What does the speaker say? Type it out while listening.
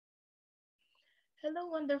Hello,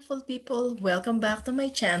 wonderful people. Welcome back to my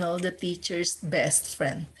channel, The Teacher's Best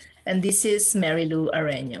Friend. And this is Mary Lou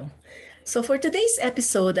Areño. So for today's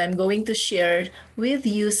episode, I'm going to share with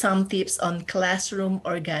you some tips on classroom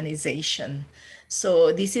organization.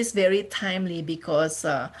 So this is very timely because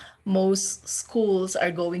most schools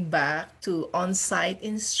are going back to on-site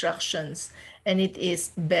instructions, and it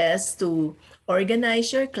is best to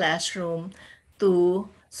organize your classroom to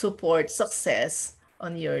support success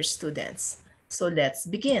on your students. So let's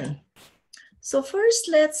begin. So first,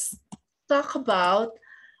 let's talk about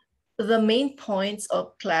the main points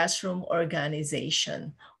of classroom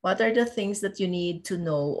organization. What are the things that you need to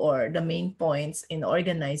know or the main points in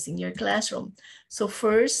organizing your classroom? So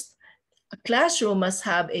first, a classroom must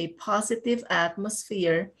have a positive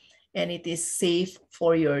atmosphere and it is safe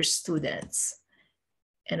for your students.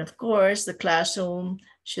 And of course, the classroom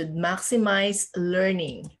should maximize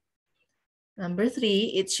learning. Number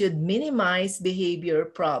three, it should minimize behavior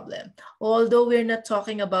problem. Although we're not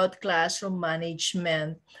talking about classroom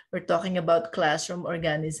management, we're talking about classroom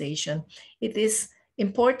organization. It is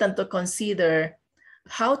important to consider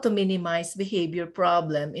how to minimize behavior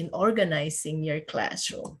problem in organizing your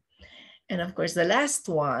classroom. And of course, the last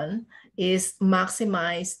one is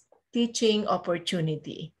maximize teaching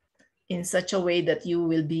opportunity in such a way that you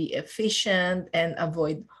will be efficient and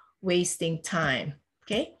avoid wasting time,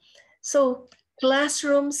 okay? So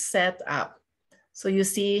classroom setup. So you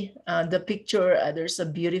see the picture, there's a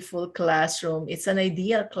beautiful classroom. It's an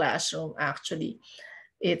ideal classroom, actually.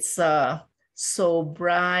 It's so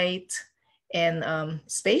bright and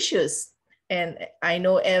spacious. And I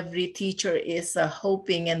know every teacher is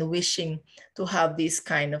hoping and wishing to have this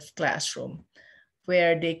kind of classroom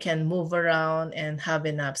where they can move around and have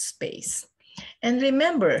enough space. And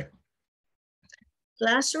remember,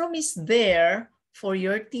 classroom is there for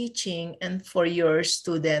your teaching and for your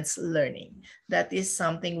students' learning. That is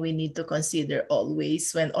something we need to consider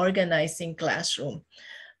always when organizing classroom.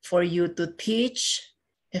 For you to teach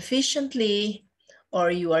efficiently,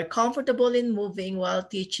 or you are comfortable in moving while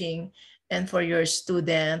teaching, and for your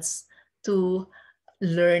students to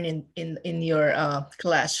learn in your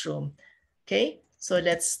classroom. Okay, so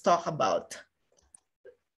let's talk about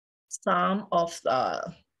some of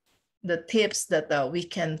the tips that we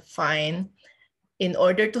can find in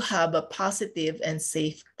order to have a positive and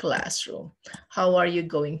safe classroom. How are you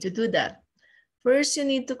going to do that? First, you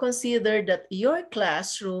need to consider that your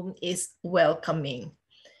classroom is welcoming.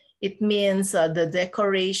 It means the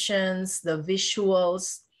decorations, the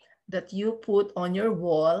visuals that you put on your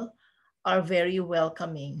wall are very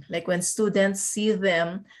welcoming. Like when students see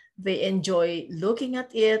them, they enjoy looking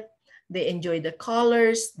at it, they enjoy the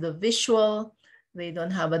colors, the visual, they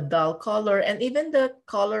don't have a dull color, and even the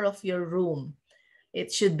color of your room. It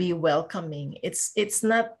should be welcoming. It's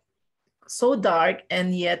not so dark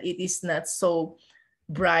and yet it is not so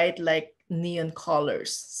bright like neon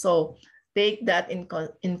colors. So take that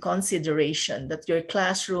in consideration that your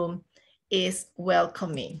classroom is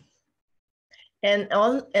welcoming. And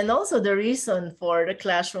also the reason for the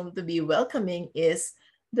classroom to be welcoming is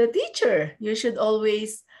the teacher. You should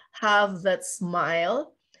always have that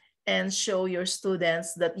smile and show your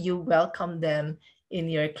students that you welcome them in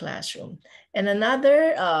your classroom. And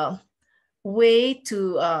another way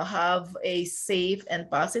to have a safe and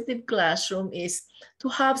positive classroom is to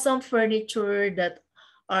have some furniture that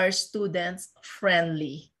are students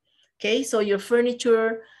friendly. Okay, so your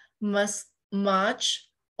furniture must match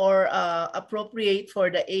or appropriate for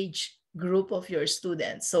the age group of your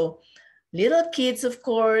students. So little kids, of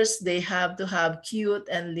course, they have to have cute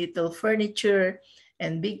and little furniture,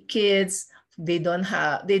 and big kids, they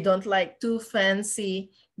don't like too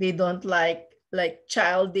fancy, they don't like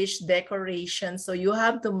childish decoration. So you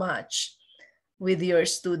have to match with your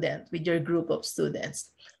student, with your group of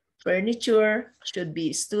students. Furniture should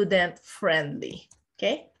be student friendly,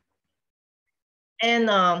 okay?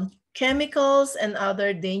 And chemicals and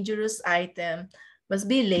other dangerous items must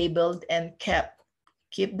be labeled and kept.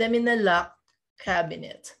 Keep them in a locked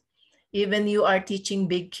cabinet. Even you are teaching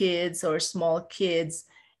big kids or small kids,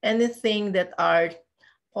 anything that are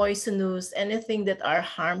poisonous, anything that are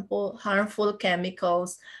harmful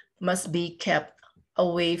chemicals must be kept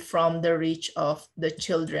away from the reach of the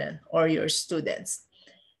children or your students.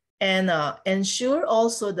 And ensure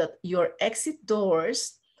also that your exit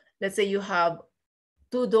doors, let's say you have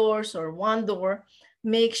 2 doors or 1 door,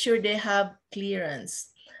 make sure they have clearance.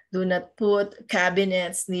 Do not put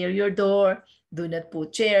cabinets near your door. Do not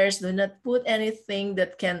put chairs. Do not put anything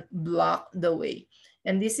that can block the way.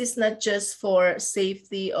 And this is not just for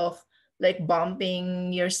safety of like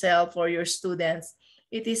bumping yourself or your students.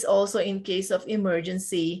 It is also in case of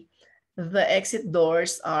emergency the exit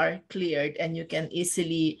doors are cleared and you can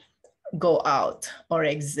easily go out or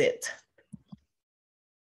exit.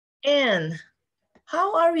 And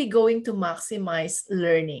how are we going to maximize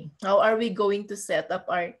learning? How are we going to set up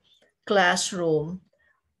our classroom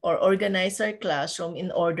or organize our classroom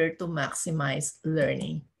in order to maximize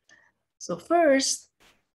learning? So first,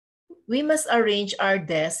 we must arrange our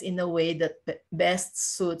desks in a way that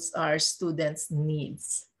best suits our students'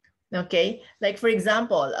 needs. Okay, like for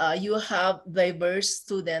example, you have diverse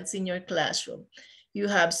students in your classroom. You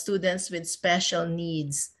have students with special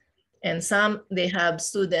needs, and some they have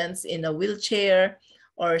students in a wheelchair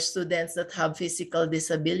or students that have physical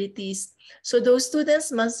disabilities. So those students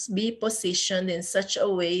must be positioned in such a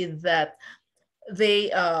way that they,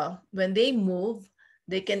 when they move,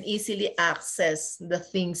 they can easily access the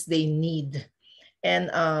things they need, and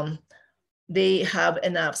they have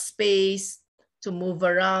enough space to move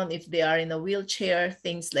around if they are in a wheelchair,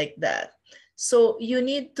 things like that. So you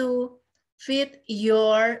need to fit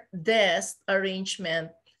your desk arrangement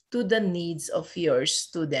to the needs of your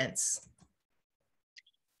students.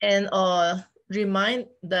 And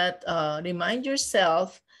remind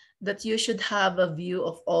yourself that you should have a view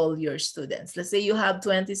of all your students. Let's say you have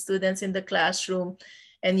 20 students in the classroom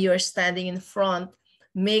and you're standing in front.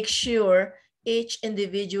 Make sure each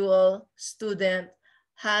individual student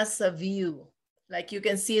has a view. Like you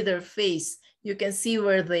can see their face, you can see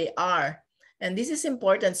where they are. And this is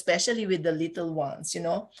important, especially with the little ones, you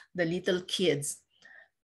know, the little kids.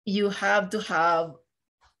 You have to have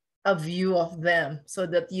a view of them so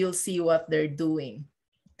that you'll see what they're doing.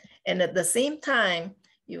 And at the same time,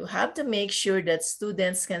 you have to make sure that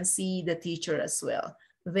students can see the teacher as well.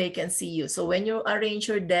 They can see you. So when you arrange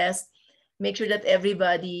your desk, make sure that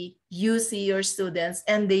everybody, you see your students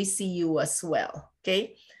and they see you as well,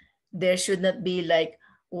 okay? There should not be like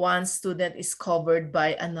one student is covered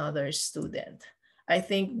by another student. I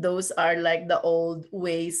think those are like the old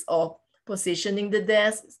ways of positioning the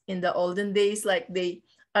desks in the olden days, like they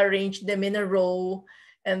arrange them in a row.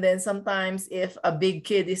 And then sometimes if a big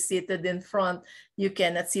kid is seated in front, you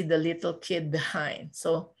cannot see the little kid behind.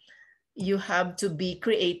 So you have to be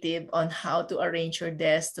creative on how to arrange your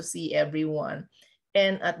desk to see everyone.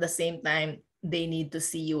 And at the same time, they need to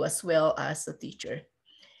see you as well as a teacher.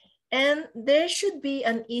 And there should be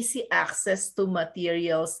an easy access to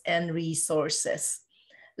materials and resources.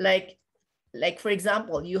 Like for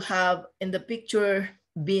example, you have in the picture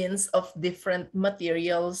bins of different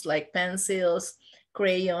materials like pencils,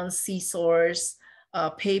 crayons, scissors,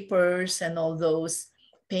 papers, and all those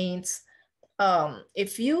paints.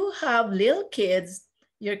 If you have little kids,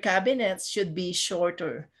 your cabinets should be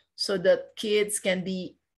shorter so that kids can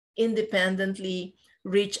be independently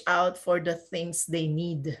reach out for the things they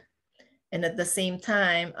need. And at the same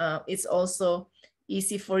time, it's also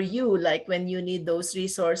easy for you, like when you need those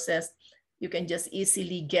resources, you can just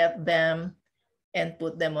easily get them and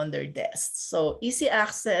put them on their desks. So easy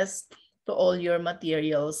access to all your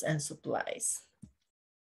materials and supplies.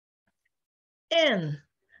 And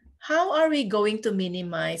how are we going to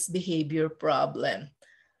minimize behavior problem?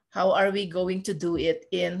 How are we going to do it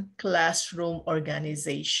in classroom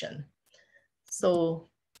organization? So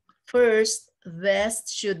first,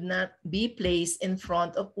 desks should not be placed in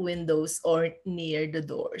front of windows or near the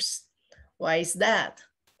doors. Why is that?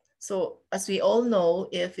 So as we all know,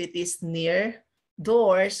 if it is near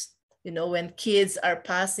doors, you know, when kids are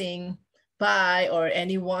passing by or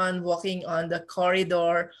anyone walking on the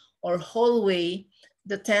corridor or hallway,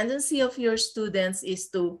 the tendency of your students is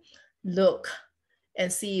to look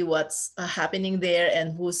and see what's happening there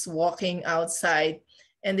and who's walking outside,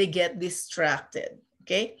 and they get distracted,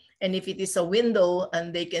 okay? And if it is a window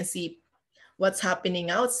and they can see what's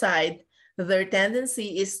happening outside, their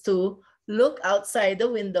tendency is to look outside the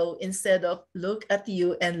window instead of look at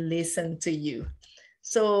you and listen to you.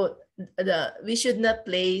 So we should not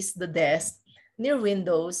place the desk near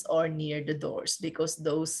windows or near the doors because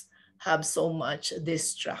those have so much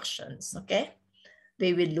distractions, okay?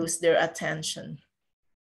 They will lose their attention.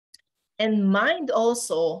 And mind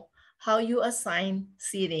also how you assign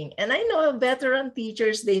seating. And I know veteran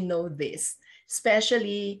teachers, they know this,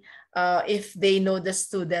 especially if they know the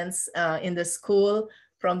students in the school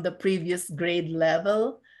from the previous grade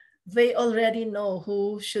level. They already know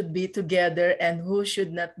who should be together and who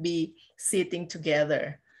should not be sitting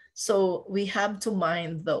together. So we have to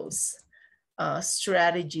mind those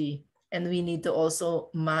strategy, and we need to also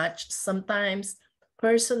match sometimes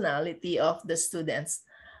personality of the students.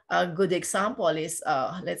 A good example is,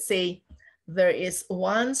 let's say there is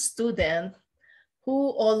one student who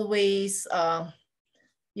always,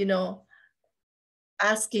 you know,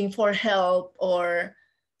 asking for help or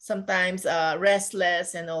sometimes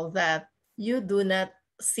restless and all that, you do not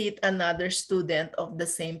seat another student of the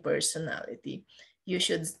same personality. You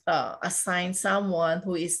should assign someone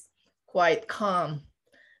who is quite calm,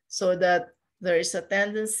 so that there is a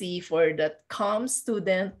tendency for that calm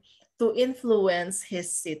student to influence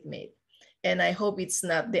his seatmate. And I hope it's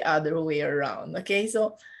not the other way around. Okay,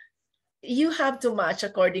 so you have to match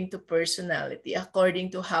according to personality,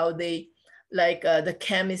 according to how they like the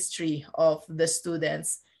chemistry of the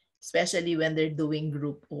students, especially when they're doing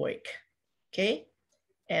group work. Okay,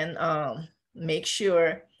 and make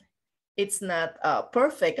sure it's not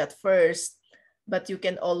perfect at first, but you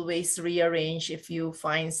can always rearrange if you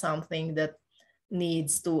find something that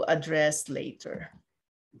needs to address later.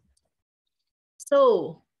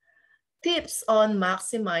 So, tips on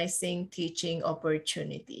maximizing teaching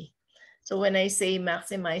opportunity. So when I say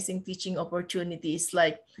maximizing teaching opportunities,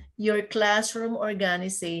 like your classroom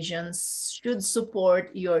organizations should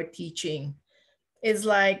support your teaching. It's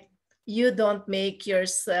like you don't make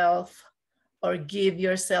yourself or give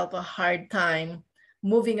yourself a hard time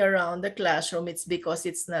moving around the classroom. It's because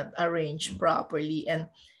it's not arranged properly and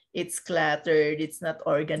it's cluttered, it's not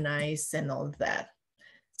organized and all that.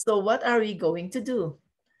 So what are we going to do?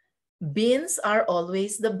 Bins are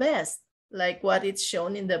always the best, like what it's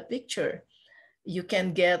shown in the picture. You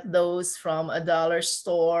can get those from a dollar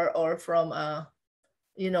store or from a,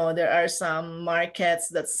 there are some markets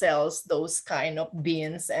that sells those kind of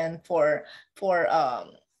bins, and for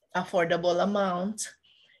affordable amount,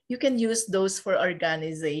 you can use those for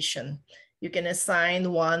organization. You can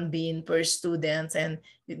assign one bin per student and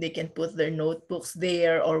they can put their notebooks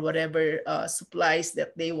there or whatever supplies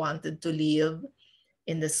that they wanted to leave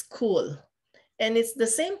in the school. And it's the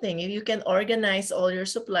same thing. You can organize all your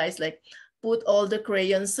supplies, like put all the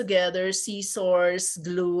crayons together, scissors,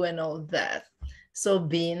 glue, and all that. So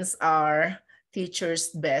bins are teacher's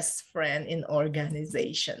best friend in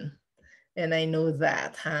organization. And I know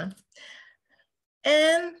that, huh?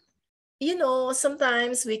 And,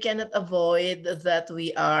 sometimes we cannot avoid that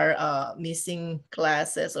we are missing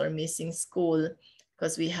classes or missing school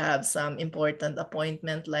because we have some important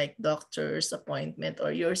appointment like doctor's appointment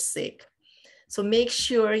or you're sick. So make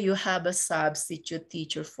sure you have a substitute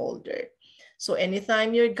teacher folder. So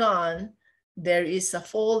anytime you're gone, there is a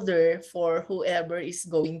folder for whoever is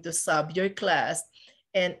going to sub your class,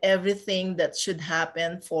 and everything that should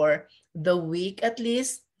happen for the week at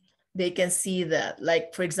least, they can see that.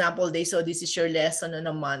 Like, for example, they saw this is your lesson on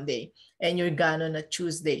a Monday and you're gone on a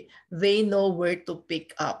Tuesday. They know where to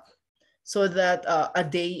pick up so that a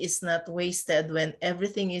day is not wasted when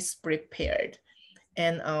everything is prepared.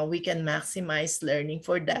 And we can maximize learning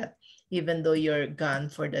for that, even though you're gone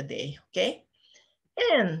for the day, okay?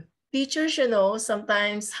 And teachers,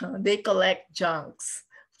 sometimes they collect junks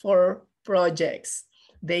for projects.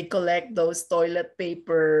 They collect those toilet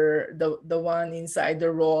paper, the one inside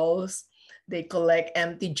the rolls. They collect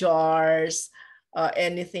empty jars,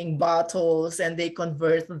 anything, bottles, and they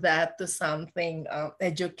convert that to something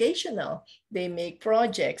educational. They make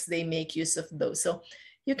projects, they make use of those. So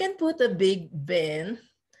you can put a big bin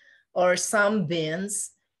or some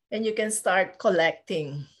bins and you can start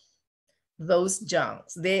collecting those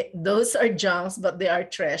junks. Those are junks, but they are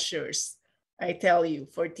treasures, I tell you,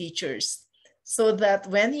 for teachers, so that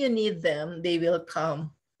when you need them, they will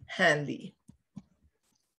come handy.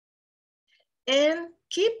 And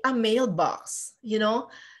keep a mailbox,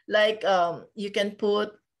 like you can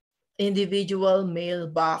put individual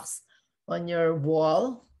mailbox on your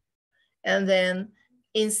wall. And then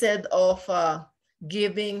instead of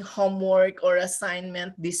giving homework or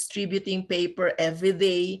assignment, distributing paper every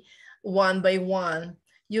day, one by one,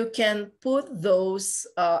 you can put those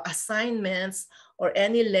assignments or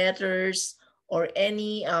any letters or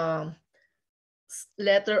any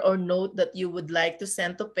letter or note that you would like to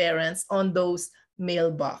send to parents on those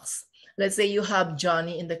mailbox. Let's say you have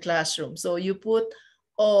Johnny in the classroom. So you put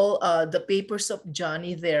all the papers of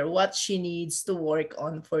Johnny there, what she needs to work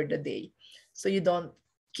on for the day. So you don't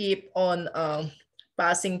keep on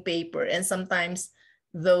passing paper. And sometimes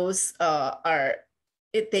those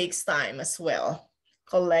it takes time as well,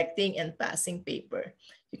 collecting and passing paper.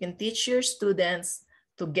 You can teach your students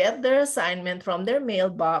to get their assignment from their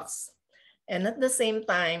mailbox and at the same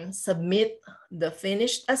time submit the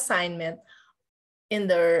finished assignment in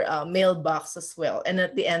their mailbox as well. And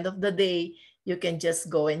at the end of the day, you can just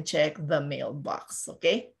go and check the mailbox,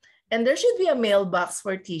 okay? And there should be a mailbox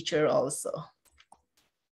for teacher also.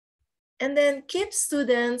 And then keep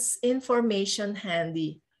students' information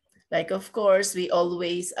handy. Like, of course, we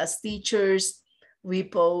always, as teachers, we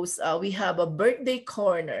post, we have a birthday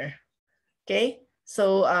corner, okay?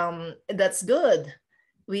 So that's good.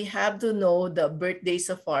 we have to know the birthdays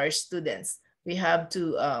of our students. We have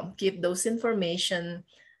to keep those information,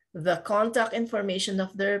 the contact information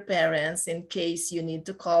of their parents in case you need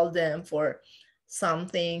to call them for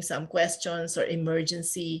something, some questions or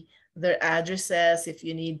emergency, their addresses, if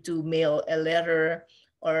you need to mail a letter,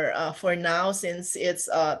 or for now, since it's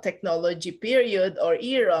a technology period or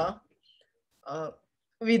era,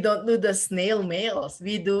 we don't do the snail mails,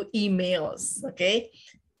 we do emails, okay?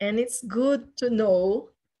 And it's good to know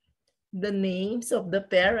the names of the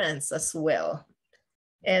parents as well.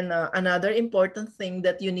 And another important thing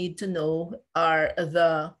that you need to know are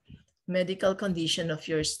the medical condition of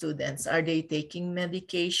your students. Are they taking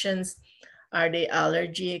medications? Are they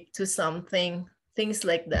allergic to something? Things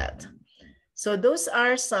like that. So those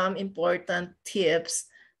are some important tips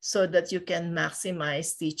so that you can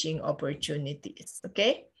maximize teaching opportunities,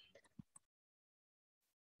 okay?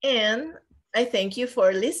 And I thank you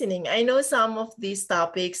for listening. I know some of these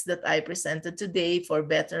topics that I presented today for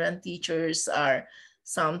veteran teachers are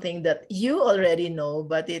something that you already know,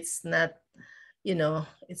 but it's not,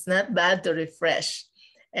 it's not bad to refresh.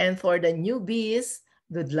 And for the newbies,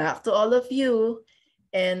 good luck to all of you.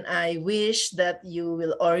 And I wish that you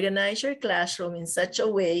will organize your classroom in such a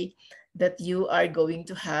way that you are going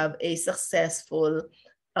to have a successful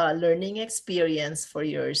learning experience for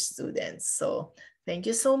your students. So thank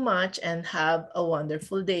you so much and have a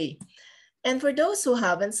wonderful day. And for those who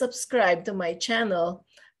haven't subscribed to my channel,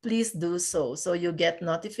 please do so you get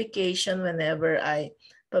notification whenever I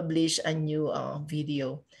publish a new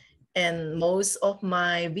video. And most of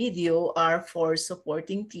my video are for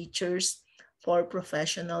supporting teachers for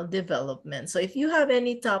professional development. So if you have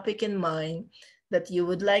any topic in mind that you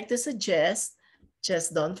would like to suggest,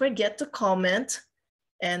 just don't forget to comment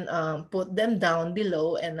and put them down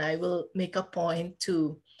below, and I will make a point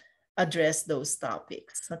to address those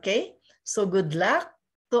topics, okay? So good luck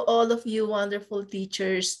to all of you wonderful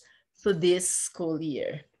teachers to this school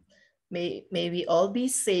year. May we all be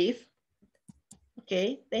safe.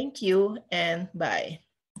 Okay, thank you and bye.